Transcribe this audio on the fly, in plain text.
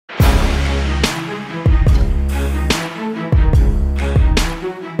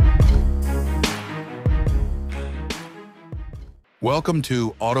Welcome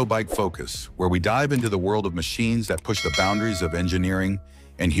to Autobike Focus, where we dive into the world of machines that push the boundaries of engineering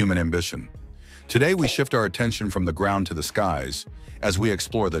and human ambition. Today, we shift our attention from the ground to the skies as we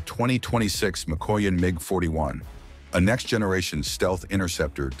explore the 2026 Mikoyan MiG-41, a next-generation stealth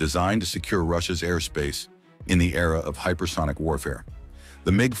interceptor designed to secure Russia's airspace in the era of hypersonic warfare.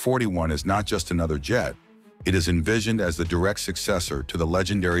 The MiG-41 is not just another jet, it is envisioned as the direct successor to the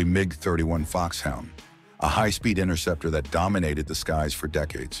legendary MiG-31 Foxhound, a high-speed interceptor that dominated the skies for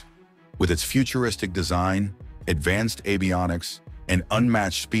decades. With its futuristic design, advanced avionics, and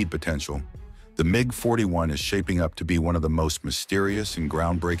unmatched speed potential, the MiG-41 is shaping up to be one of the most mysterious and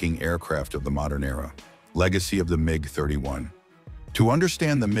groundbreaking aircraft of the modern era. Legacy of the MiG-31. To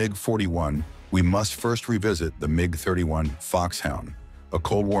understand the MiG-41, we must first revisit the MiG-31 Foxhound, a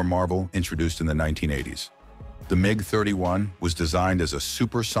Cold War marvel introduced in the 1980s. The MiG-31 was designed as a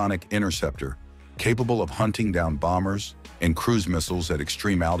supersonic interceptor capable of hunting down bombers and cruise missiles at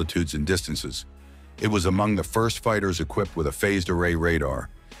extreme altitudes and distances. It was among the first fighters equipped with a phased array radar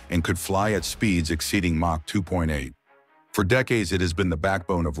and could fly at speeds exceeding Mach 2.8. For decades, it has been the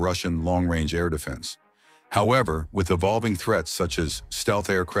backbone of Russian long-range air defense. However, with evolving threats such as stealth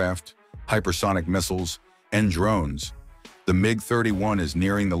aircraft, hypersonic missiles, and drones, the MiG-31 is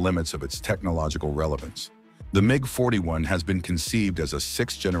nearing the limits of its technological relevance. The MiG-41 has been conceived as a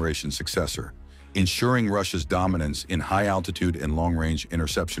sixth-generation successor, ensuring Russia's dominance in high-altitude and long-range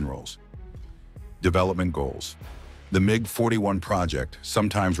interception roles. Development goals. The MiG-41 project,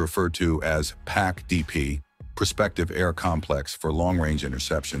 sometimes referred to as PAC-DP, Prospective Air Complex for Long-Range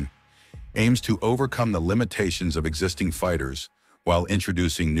Interception, aims to overcome the limitations of existing fighters while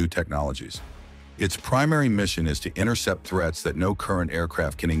introducing new technologies. Its primary mission is to intercept threats that no current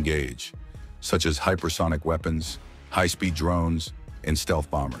aircraft can engage, such as hypersonic weapons, high-speed drones, and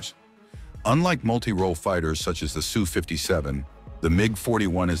stealth bombers. Unlike multi-role fighters such as the Su-57, the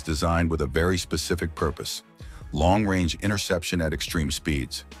MiG-41 is designed with a very specific purpose: long-range interception at extreme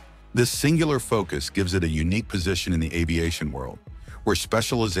speeds. This singular focus gives it a unique position in the aviation world, where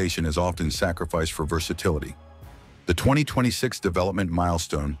specialization is often sacrificed for versatility. The 2026 development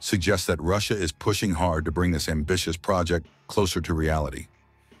milestone suggests that Russia is pushing hard to bring this ambitious project closer to reality.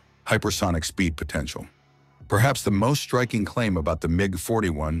 Hypersonic speed potential. Perhaps the most striking claim about the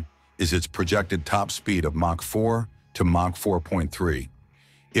MiG-41 is its projected top speed of Mach 4 to Mach 4.3.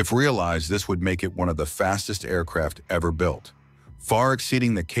 If realized, this would make it one of the fastest aircraft ever built, far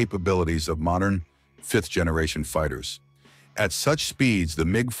exceeding the capabilities of modern fifth-generation fighters. At such speeds, the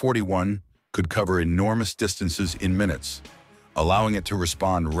MiG-41 could cover enormous distances in minutes, allowing it to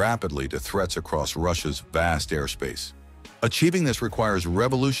respond rapidly to threats across Russia's vast airspace. Achieving this requires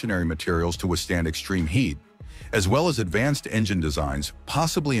revolutionary materials to withstand extreme heat, as well as advanced engine designs,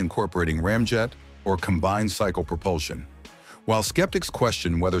 possibly incorporating ramjet or combined cycle propulsion. While skeptics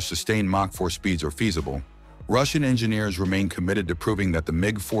question whether sustained Mach 4 speeds are feasible, Russian engineers remain committed to proving that the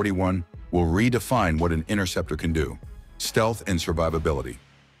MiG-41 will redefine what an interceptor can do: stealth and survivability.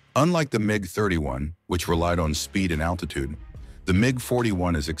 Unlike the MiG-31, which relied on speed and altitude, the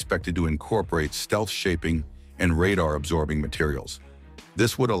MiG-41 is expected to incorporate stealth shaping and radar-absorbing materials.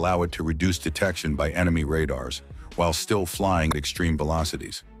 This would allow it to reduce detection by enemy radars while still flying at extreme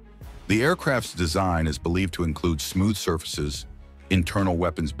velocities. The aircraft's design is believed to include smooth surfaces, internal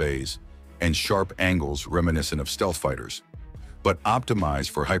weapons bays, and sharp angles reminiscent of stealth fighters, but optimized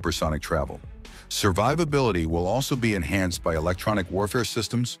for hypersonic travel. Survivability will also be enhanced by electronic warfare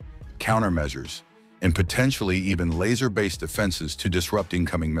systems, countermeasures, and potentially even laser-based defenses to disrupt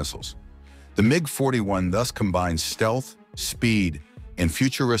incoming missiles. The MiG-41 thus combines stealth, speed, and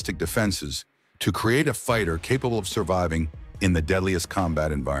futuristic defenses to create a fighter capable of surviving in the deadliest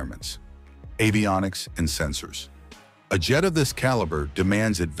combat environments. Avionics and sensors. A jet of this caliber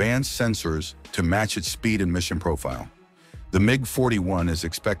demands advanced sensors to match its speed and mission profile. The MiG-41 is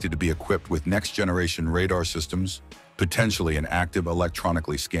expected to be equipped with next-generation radar systems, potentially an active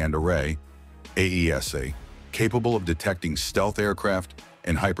electronically scanned array, AESA, capable of detecting stealth aircraft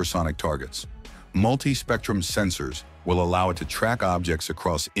and hypersonic targets. Multi-spectrum sensors will allow it to track objects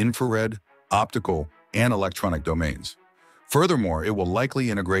across infrared, optical, and electronic domains. Furthermore, it will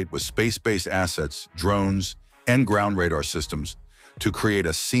likely integrate with space-based assets, drones, and ground radar systems to create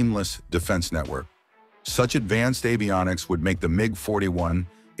a seamless defense network. Such advanced avionics would make the MiG-41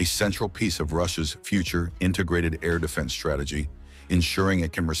 a central piece of Russia's future integrated air defense strategy, ensuring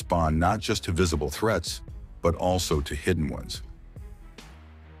it can respond not just to visible threats, but also to hidden ones.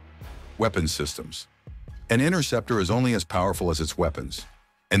 Weapons systems. An interceptor is only as powerful as its weapons,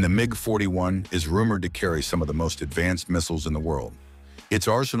 and the MiG-41 is rumored to carry some of the most advanced missiles in the world. Its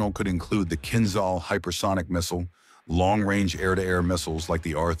arsenal could include the Kinzhal hypersonic missile, long-range air-to-air missiles like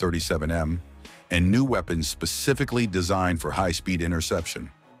the R-37M, and new weapons specifically designed for high-speed interception.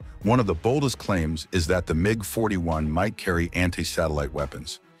 One of the boldest claims is that the MiG-41 might carry anti-satellite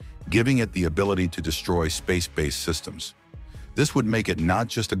weapons, giving it the ability to destroy space-based systems. This would make it not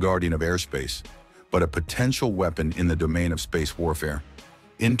just a guardian of airspace, but a potential weapon in the domain of space warfare.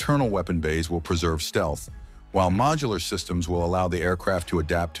 Internal weapon bays will preserve stealth, while modular systems will allow the aircraft to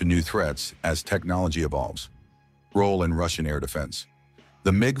adapt to new threats as technology evolves. Role in Russian air defense.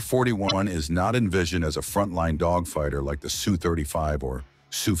 The MiG-41 is not envisioned as a frontline dogfighter like the Su-35 or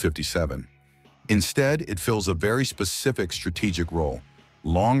Su-57. Instead, it fills a very specific strategic role: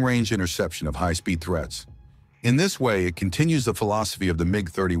 long-range interception of high-speed threats. In this way, it continues the philosophy of the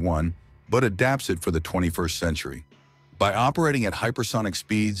MiG-31, but adapts it for the 21st century. By operating at hypersonic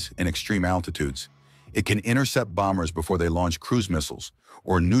speeds and extreme altitudes, it can intercept bombers before they launch cruise missiles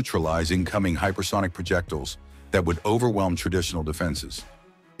or neutralize incoming hypersonic projectiles that would overwhelm traditional defenses.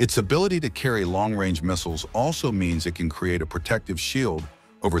 Its ability to carry long-range missiles also means it can create a protective shield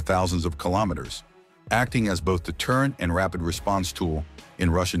over thousands of kilometers, acting as both deterrent and rapid response tool in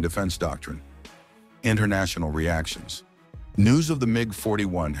Russian defense doctrine. International reactions. News of the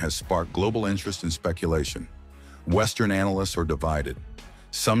MiG-41 has sparked global interest and speculation. Western analysts are divided.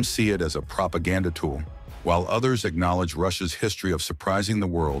 Some see it as a propaganda tool, while others acknowledge Russia's history of surprising the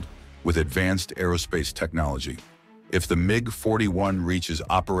world with advanced aerospace technology. If the MiG-41 reaches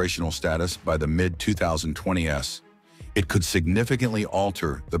operational status by the mid-2020s, it could significantly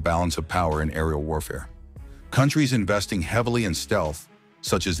alter the balance of power in aerial warfare. Countries investing heavily in stealth,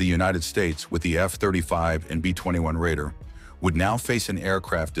 such as the United States with the F-35 and B-21 Raider, would now face an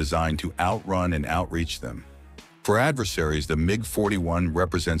aircraft designed to outrun and outreach them. For adversaries, the MiG-41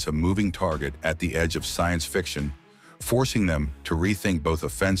 represents a moving target at the edge of science fiction, forcing them to rethink both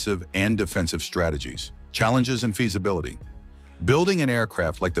offensive and defensive strategies. Challenges and feasibility. Building an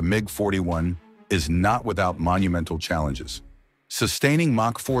aircraft like the MiG-41 is not without monumental challenges. Sustaining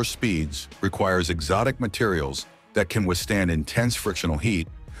Mach 4 speeds requires exotic materials that can withstand intense frictional heat,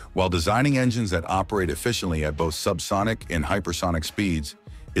 while designing engines that operate efficiently at both subsonic and hypersonic speeds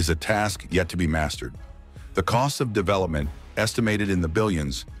is a task yet to be mastered. The costs of development, estimated in the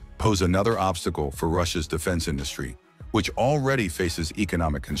billions, pose another obstacle for Russia's defense industry, which already faces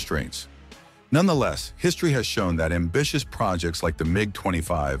economic constraints. Nonetheless, history has shown that ambitious projects like the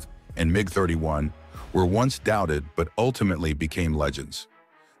MiG-25 and MiG-31 were once doubted but ultimately became legends.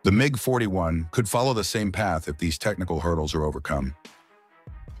 The MiG-41 could follow the same path if these technical hurdles are overcome.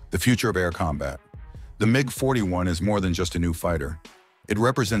 The future of air combat. The MiG-41 is more than just a new fighter. It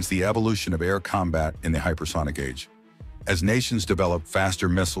represents the evolution of air combat in the hypersonic age. As nations develop faster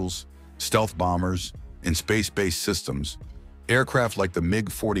missiles, stealth bombers, and space-based systems, aircraft like the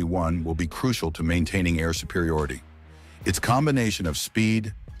MiG-41 will be crucial to maintaining air superiority. Its combination of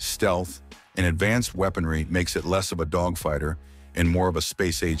speed, stealth, and advanced weaponry makes it less of a dogfighter and more of a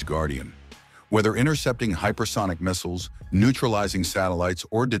space-age guardian. Whether intercepting hypersonic missiles, neutralizing satellites,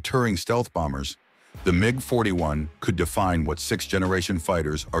 or deterring stealth bombers, the MiG-41 could define what sixth-generation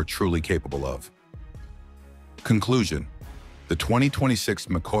fighters are truly capable of. Conclusion. The 2026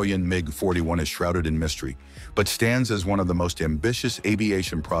 Mikoyan MiG-41 is shrouded in mystery, but stands as one of the most ambitious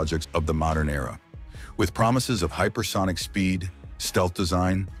aviation projects of the modern era. With promises of hypersonic speed, stealth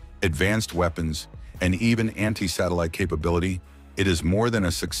design, advanced weapons, and even anti-satellite capability, it is more than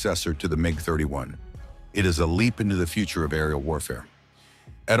a successor to the MiG-31. It is a leap into the future of aerial warfare.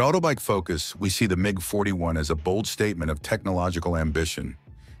 At Autobike Focus, we see the MiG-41 as a bold statement of technological ambition,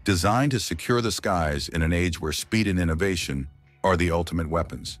 designed to secure the skies in an age where speed and innovation are the ultimate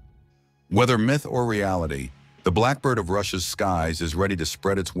weapons. Whether myth or reality, the Blackbird of Russia's skies is ready to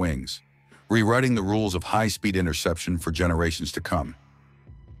spread its wings, rewriting the rules of high-speed interception for generations to come.